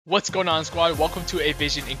What's going on, squad? Welcome to A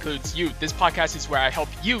Vision Includes You. This podcast is where I help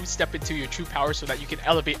you step into your true power so that you can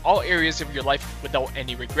elevate all areas of your life without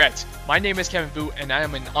any regrets. My name is Kevin Vu, and I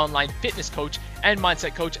am an online fitness coach and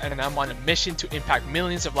mindset coach, and I'm on a mission to impact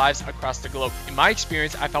millions of lives across the globe. In my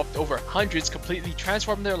experience, I've helped over hundreds completely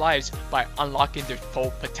transform their lives by unlocking their full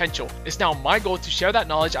potential. It's now my goal to share that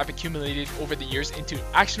knowledge I've accumulated over the years into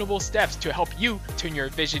actionable steps to help you turn your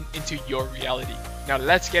vision into your reality. Now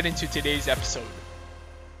let's get into today's episode.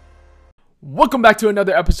 Welcome back to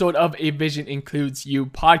another episode of A Vision Includes You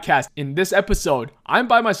podcast. In this episode, I'm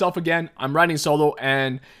by myself again. I'm riding solo,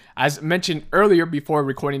 and as mentioned earlier before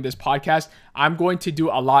recording this podcast, I'm going to do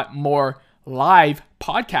a lot more live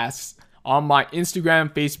podcasts on my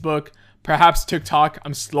Instagram, Facebook, perhaps TikTok.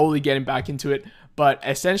 I'm slowly getting back into it, but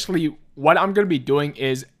essentially what I'm going to be doing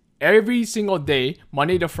is every single day,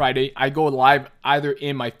 Monday to Friday, I go live either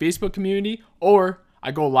in my Facebook community or I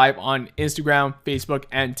go live on Instagram, Facebook,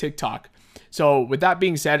 and TikTok. So with that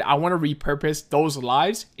being said, I want to repurpose those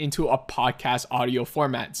lives into a podcast audio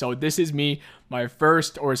format. So this is me, my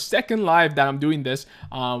first or second live that I'm doing this,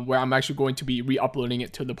 where I'm actually going to be re-uploading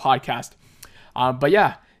it to the podcast. But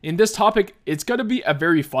yeah, in this topic, it's going to be a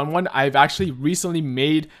very fun one. I've actually recently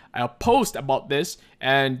made a post about this,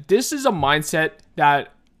 and this is a mindset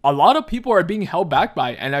that a lot of people are being held back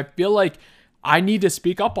by. And I feel like I need to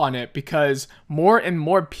speak up on it because more and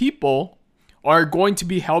more people are going to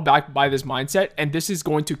be held back by this mindset, and this is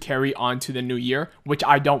going to carry on to the new year, which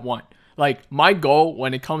I don't want. Like, my goal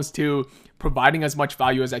when it comes to providing as much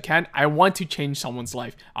value as I can, I want to change someone's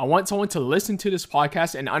life. I want someone to listen to this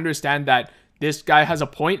podcast and understand that this guy has a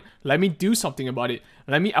point. Let me do something about it.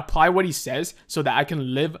 Let me apply what he says so that I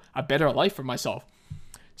can live a better life for myself.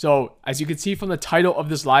 So as you can see from the title of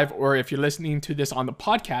this live, or if you're listening to this on the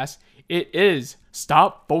podcast, it is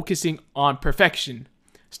Stop Focusing on Perfection.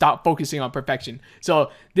 Stop focusing on perfection. So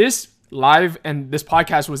this live and this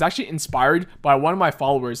podcast was actually inspired by one of my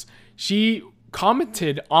followers. She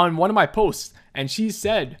commented on one of my posts and she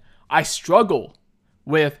said, I struggle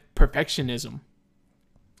with perfectionism.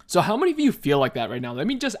 So how many of you feel like that right now? Let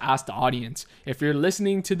me just ask the audience. If you're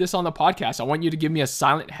listening to this on the podcast, I want you to give me a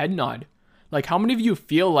silent head nod. Like, how many of you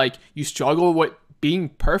feel like you struggle with being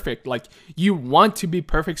perfect? Like, you want to be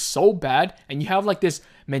perfect so bad, and you have like this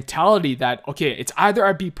mentality that, okay, it's either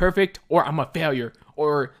I be perfect or I'm a failure,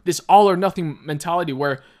 or this all or nothing mentality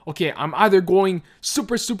where, okay, I'm either going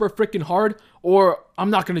super freaking hard or I'm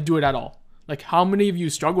not going to do it at all. Like, how many of you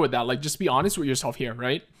struggle with that? Like, just be honest with yourself here,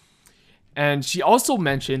 right? And she also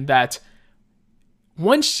mentioned that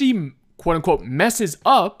once she, quote unquote, messes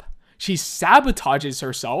up, she sabotages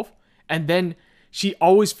herself, and then she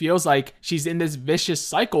always feels like she's in this vicious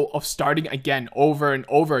cycle of starting again over and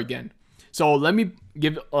over again. So let me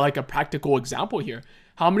give like a practical example here.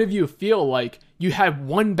 How many of you feel like you had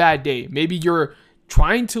one bad day? Maybe you're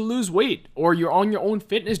trying to lose weight, or you're on your own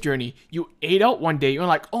fitness journey. You ate out one day. You're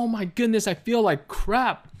like, oh my goodness, I feel like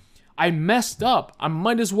crap. I messed up. I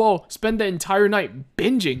might as well spend the entire night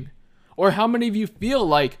binging. Or how many of you feel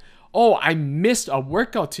like, oh, I missed a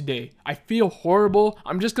workout today. I feel horrible.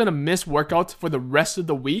 I'm just going to miss workouts for the rest of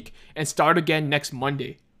the week and start again next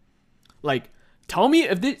Monday. Like, tell me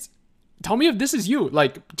if this is you.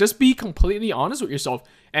 Like, just be completely honest with yourself.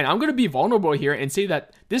 And I'm going to be vulnerable here and say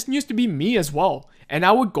that this used to be me as well. And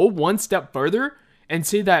I would go one step further and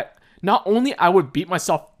say that not only I would beat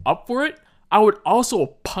myself up for it, I would also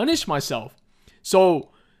punish myself.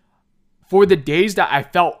 So for the days that I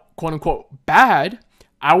felt, quote unquote, bad,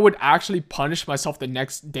 I would actually punish myself the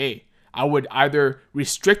next day. I would either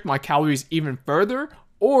restrict my calories even further,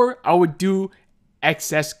 or I would do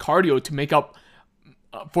excess cardio to make up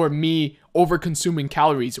for me over consuming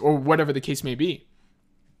calories, or whatever the case may be.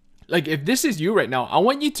 Like, if this is you right now, I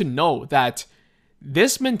want you to know that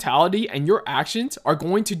this mentality and your actions are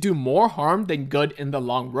going to do more harm than good in the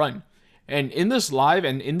long run. And in this live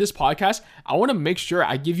and in this podcast, I want to make sure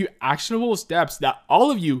I give you actionable steps that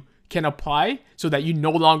all of you can apply so that you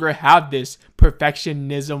no longer have this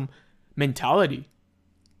perfectionism mentality.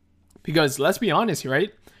 Because let's be honest,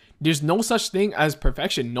 right? There's no such thing as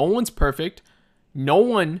perfection. No one's perfect. No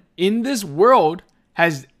one in this world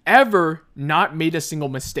has ever not made a single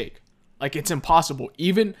mistake. Like, it's impossible.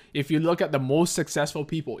 Even if you look at the most successful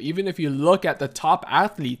people, even if you look at the top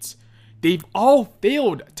athletes, they've all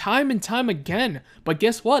failed time and time again. But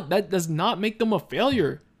guess what? That does not make them a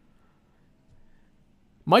failure.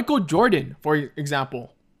 Michael Jordan, for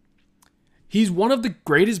example, he's one of the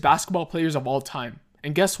greatest basketball players of all time.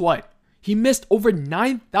 And guess what? He missed over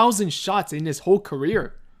 9,000 shots in his whole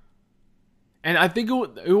career. And I think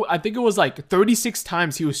it was like 36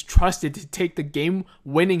 times he was trusted to take the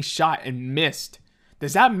game-winning shot and missed.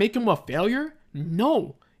 Does that make him a failure?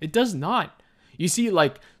 No, it does not. You see,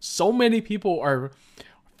 like, so many people are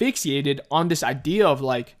fixated on this idea of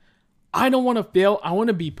like, I don't want to fail, I want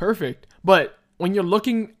to be perfect. But when you're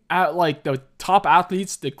looking at like the top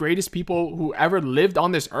athletes, the greatest people who ever lived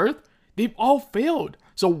on this earth, they've all failed.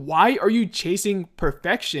 So why are you chasing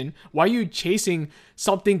perfection? Why are you chasing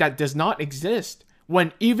something that does not exist?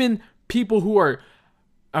 When even people who are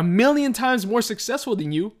a million times more successful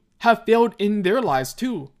than you have failed in their lives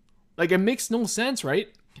too. Like, it makes no sense, right?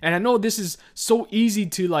 And I know this is so easy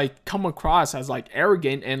to like come across as like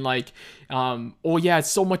arrogant and like, oh yeah, it's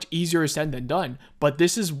so much easier said than done. But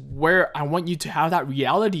this is where I want you to have that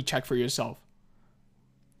reality check for yourself.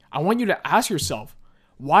 I want you to ask yourself,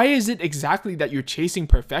 why is it exactly that you're chasing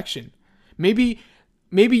perfection? Maybe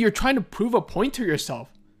you're trying to prove a point to yourself.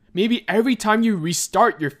 Maybe every time you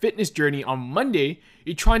restart your fitness journey on Monday,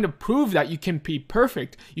 you're trying to prove that you can be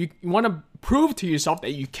perfect. You want to prove to yourself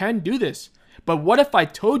that you can do this. But what if I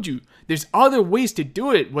told you there's other ways to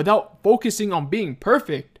do it without focusing on being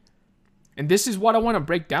perfect? And this is what I want to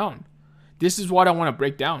break down.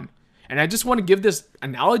 And I just want to give this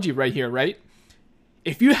analogy right here, right?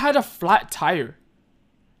 If you had a flat tire,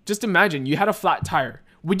 just imagine you had a flat tire.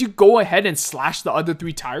 Would you go ahead and slash the other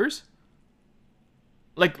 3 tires?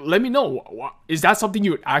 Like, let me know. Is that something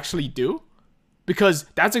you would actually do? Because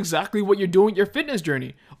that's exactly what you're doing with your fitness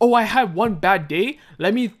journey. Oh, I had one bad day.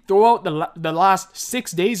 Let me throw out the last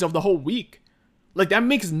 6 days of the whole week. Like, that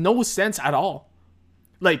makes no sense at all.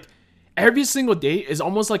 Like, every single day is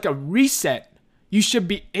almost like a reset. You should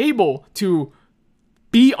be able to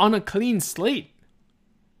be on a clean slate.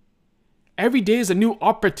 Every day is a new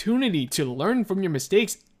opportunity to learn from your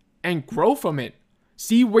mistakes and grow from it.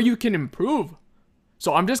 See where you can improve.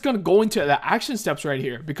 So I'm just going to go into the action steps right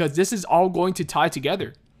here because this is all going to tie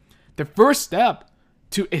together. The first step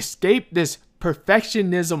to escape this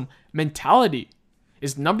perfectionism mentality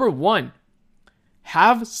is number 1,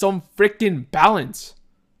 have some freaking balance.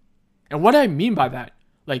 And what I mean by that,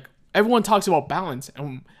 like, everyone talks about balance,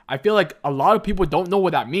 and I feel like a lot of people don't know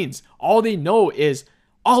what that means. All they know is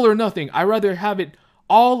all or nothing. I rather have it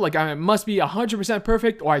all, like I must be 100%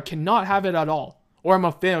 perfect, or I cannot have it at all, or I'm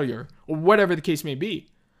a failure, or whatever the case may be.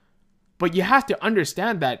 But you have to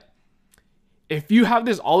understand that if you have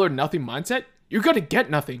this all or nothing mindset, you're going to get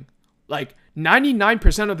nothing. Like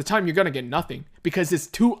 99% of the time, you're going to get nothing because it's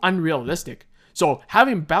too unrealistic. So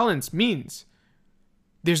having balance means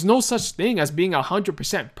there's no such thing as being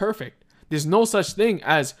 100% perfect. There's no such thing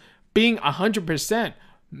as being 100%,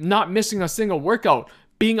 not missing a single workout,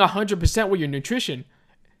 being 100% with your nutrition.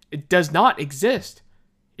 It does not exist.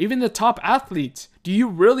 Even the top athletes, do you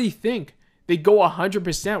really think they go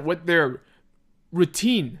 100% with their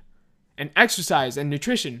routine and exercise and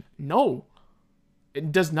nutrition? No,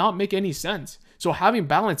 it does not make any sense. So having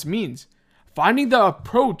balance means finding the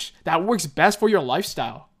approach that works best for your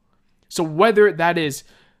lifestyle. So whether that is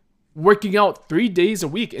working out 3 days a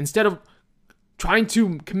week instead of trying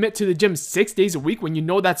to commit to the gym 6 days a week when you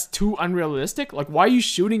know that's too unrealistic, like why are you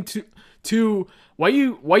shooting why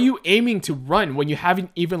are you aiming to run when you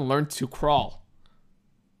haven't even learned to crawl?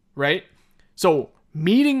 Right? So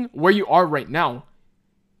meeting where you are right now,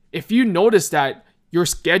 if you notice that you're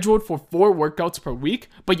scheduled for 4 workouts per week,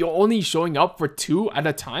 but you're only showing up for 2 at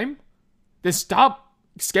a time, then stop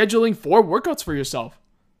scheduling 4 workouts for yourself.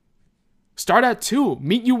 Start at 2,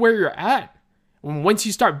 meet you where you're at. And once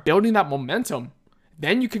you start building that momentum,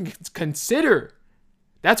 then you can consider,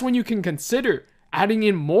 that's when you can consider adding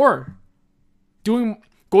in more,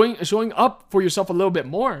 showing up for yourself a little bit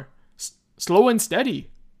more, slow and steady.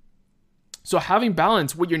 So having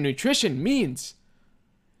balance with your nutrition means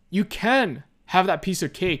you can have that piece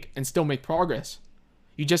of cake and still make progress.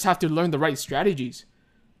 You just have to learn the right strategies.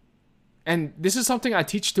 And this is something I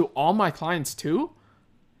teach to all my clients too.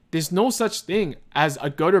 There's no such thing as a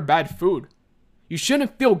good or bad food. You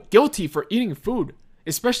shouldn't feel guilty for eating food,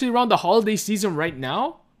 especially around the holiday season right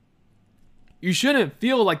now. You shouldn't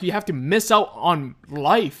feel like you have to miss out on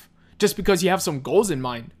life just because you have some goals in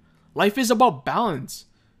mind. Life is about balance.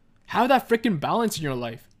 Have that freaking balance in your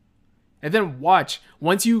life. And then watch,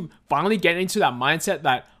 once you finally get into that mindset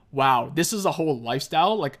that, wow, this is a whole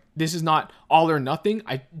lifestyle. Like, this is not all or nothing.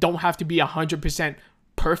 I don't have to be 100%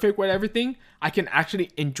 perfect with everything. I can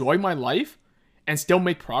actually enjoy my life and still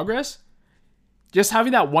make progress. Just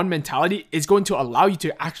having that one mentality is going to allow you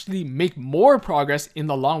to actually make more progress in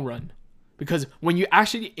the long run. Because when you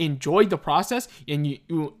actually enjoy the process and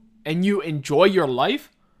you enjoy your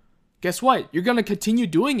life, guess what? You're going to continue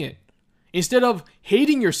doing it. Instead of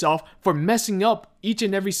hating yourself for messing up each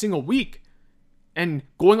and every single week and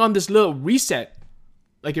going on this little reset.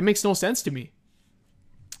 Like, it makes no sense to me.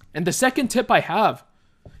 And the second tip I have,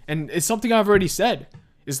 and it's something I've already said,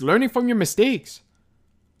 is learning from your mistakes.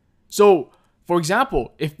 So, for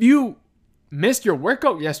example, if you missed your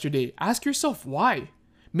workout yesterday, ask yourself why.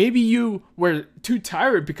 Maybe you were too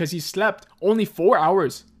tired because you slept only 4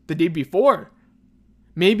 hours the day before.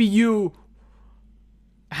 Maybe you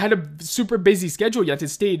had a super busy schedule. You had to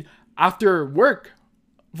stay after work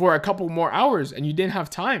for a couple more hours and you didn't have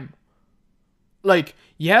time. Like,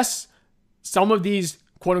 yes, some of these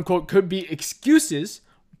quote unquote could be excuses,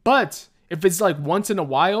 but if it's like once in a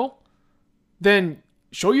while, then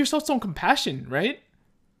show yourself some compassion, right?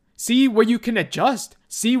 See where you can adjust.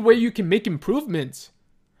 See where you can make improvements.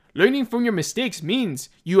 Learning from your mistakes means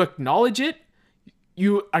you acknowledge it,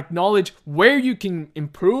 you acknowledge where you can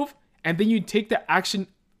improve, and then you take the action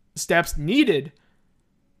steps needed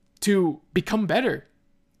to become better.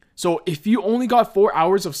 So if you only got 4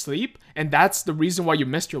 hours of sleep and that's the reason why you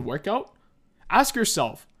missed your workout, ask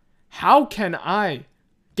yourself, how can I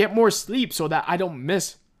get more sleep so that I don't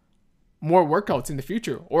miss more workouts in the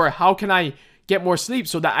future? Or how can I get more sleep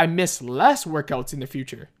so that I miss less workouts in the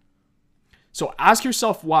future? So ask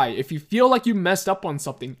yourself why. If you feel like you messed up on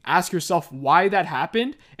something, ask yourself why that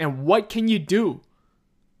happened and what can you do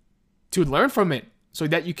to learn from it so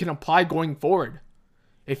that you can apply going forward.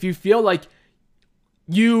 If you feel like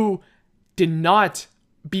you did not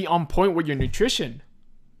be on point with your nutrition,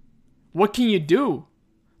 what can you do?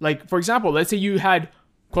 Like, for example, let's say you had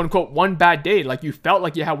quote unquote one bad day, like you felt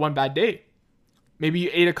like you had one bad day. Maybe you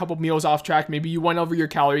ate a couple meals off track, maybe you went over your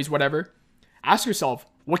calories, whatever. Ask yourself,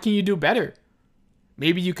 what can you do better?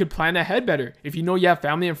 Maybe you could plan ahead better. If you know you have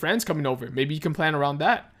family and friends coming over, maybe you can plan around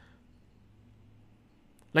that.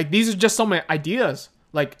 Like, these are just some ideas.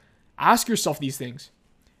 Like, ask yourself these things.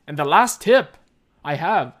 And the last tip I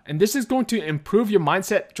have, and this is going to improve your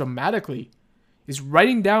mindset dramatically, is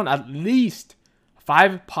writing down at least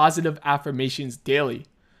 5 positive affirmations daily.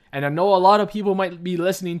 And I know a lot of people might be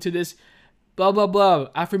listening to this, blah, blah, blah.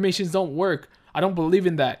 Affirmations don't work. I don't believe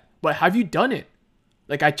in that. But have you done it?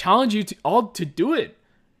 Like, I challenge you all to do it.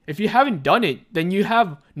 If you haven't done it, then you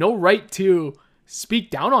have no right to speak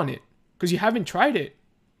down on it because you haven't tried it.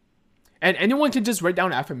 And anyone can just write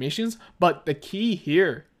down affirmations, but the key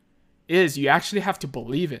here is you actually have to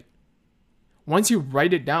believe it. Once you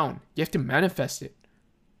write it down, you have to manifest it.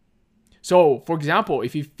 So, for example,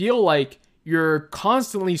 if you feel like you're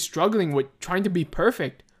constantly struggling with trying to be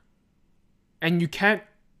perfect and you can't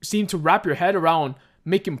seem to wrap your head around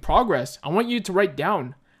making progress, I want you to write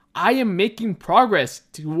down, I am making progress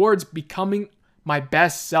towards becoming my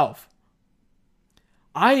best self.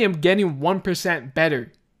 I am getting 1%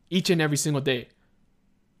 better each and every single day.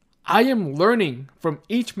 I am learning from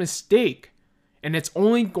each mistake, and it's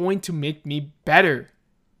only going to make me better.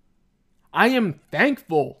 I am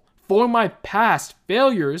thankful for my past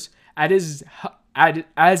failures as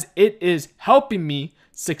it is helping me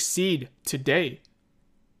succeed today.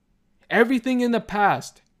 Everything in the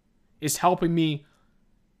past is helping me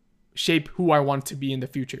shape who I want to be in the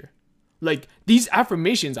future. Like, these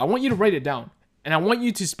affirmations, I want you to write it down, and I want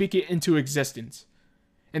you to speak it into existence.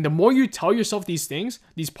 And the more you tell yourself these things,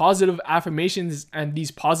 these positive affirmations and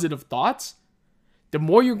these positive thoughts, the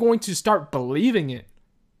more you're going to start believing it.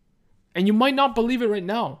 And you might not believe it right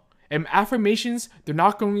now. And affirmations, they're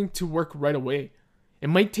not going to work right away. It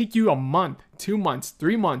might take you a month, 2 months,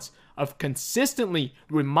 3 months of consistently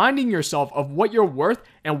reminding yourself of what you're worth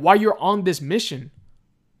and why you're on this mission.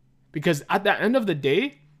 Because at the end of the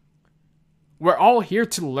day, we're all here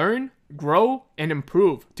to learn, grow, and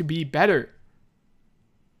improve, to be better.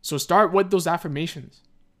 So start with those affirmations.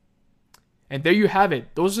 And there you have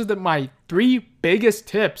it. Those are my 3 biggest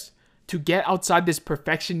tips to get outside this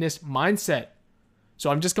perfectionist mindset. So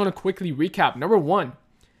I'm just going to quickly recap. Number 1,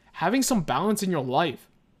 having some balance in your life.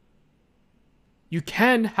 You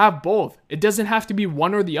can have both. It doesn't have to be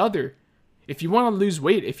one or the other. If you want to lose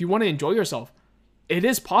weight, if you want to enjoy yourself, it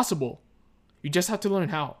is possible. You just have to learn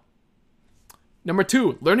how. Number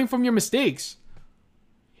 2, learning from your mistakes.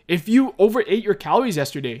 If you overate your calories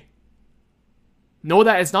yesterday, know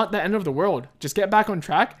that it's not the end of the world. Just get back on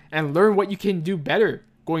track and learn what you can do better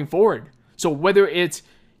going forward. So whether it's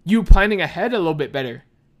you planning ahead a little bit better,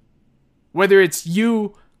 whether it's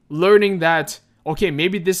you learning that, okay,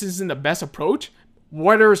 maybe this isn't the best approach,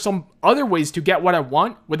 what are some other ways to get what I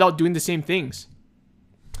want without doing the same things?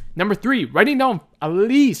 Number 3, writing down at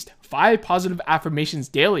least 5 positive affirmations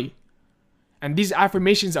daily. And these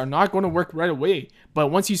affirmations are not going to work right away.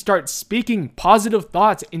 But once you start speaking positive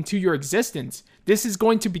thoughts into your existence, this is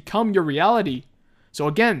going to become your reality. So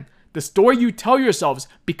again, the story you tell yourselves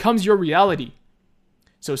becomes your reality.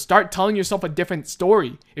 So start telling yourself a different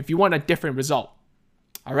story if you want a different result.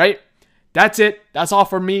 All right, that's it. That's all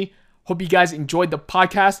for me. Hope you guys enjoyed the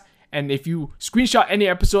podcast. And if you screenshot any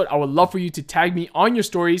episode, I would love for you to tag me on your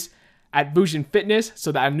stories at Vusion Fitness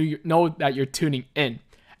so that I know that you're tuning in.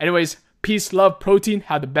 Anyways, peace, love, protein.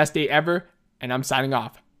 Have the best day ever. And I'm signing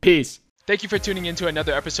off. Peace. Thank you for tuning in to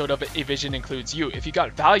another episode of A Vision Includes You. If you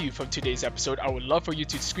got value from today's episode, I would love for you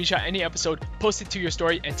to screenshot any episode, post it to your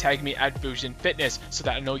story, and tag me at Vusion Fitness so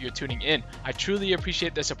that I know you're tuning in. I truly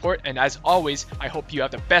appreciate the support, and as always, I hope you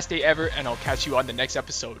have the best day ever, and I'll catch you on the next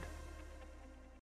episode.